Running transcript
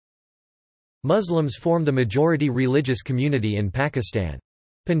Muslims form the majority religious community in Pakistan.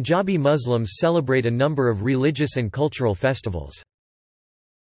 Punjabi Muslims celebrate a number of religious and cultural festivals.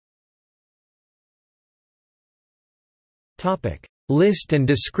 List and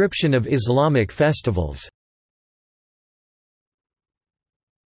description of Islamic festivals.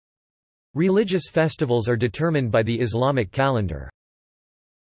 Religious festivals are determined by the Islamic calendar.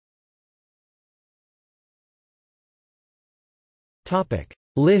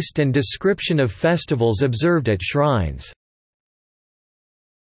 List and description of festivals observed at shrines.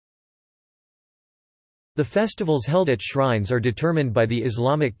 The festivals held at shrines are determined by the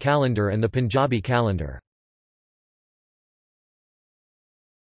Islamic calendar and the Punjabi calendar.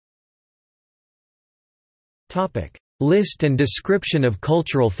 List and description of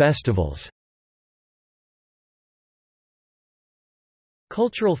cultural festivals.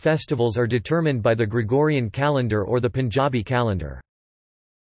 Cultural festivals are determined by the Gregorian calendar or the Punjabi calendar.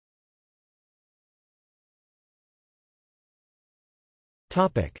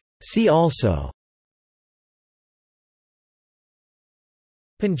 See also: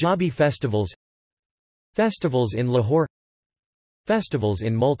 Punjabi festivals, Festivals in Lahore, Festivals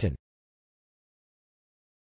in Multan.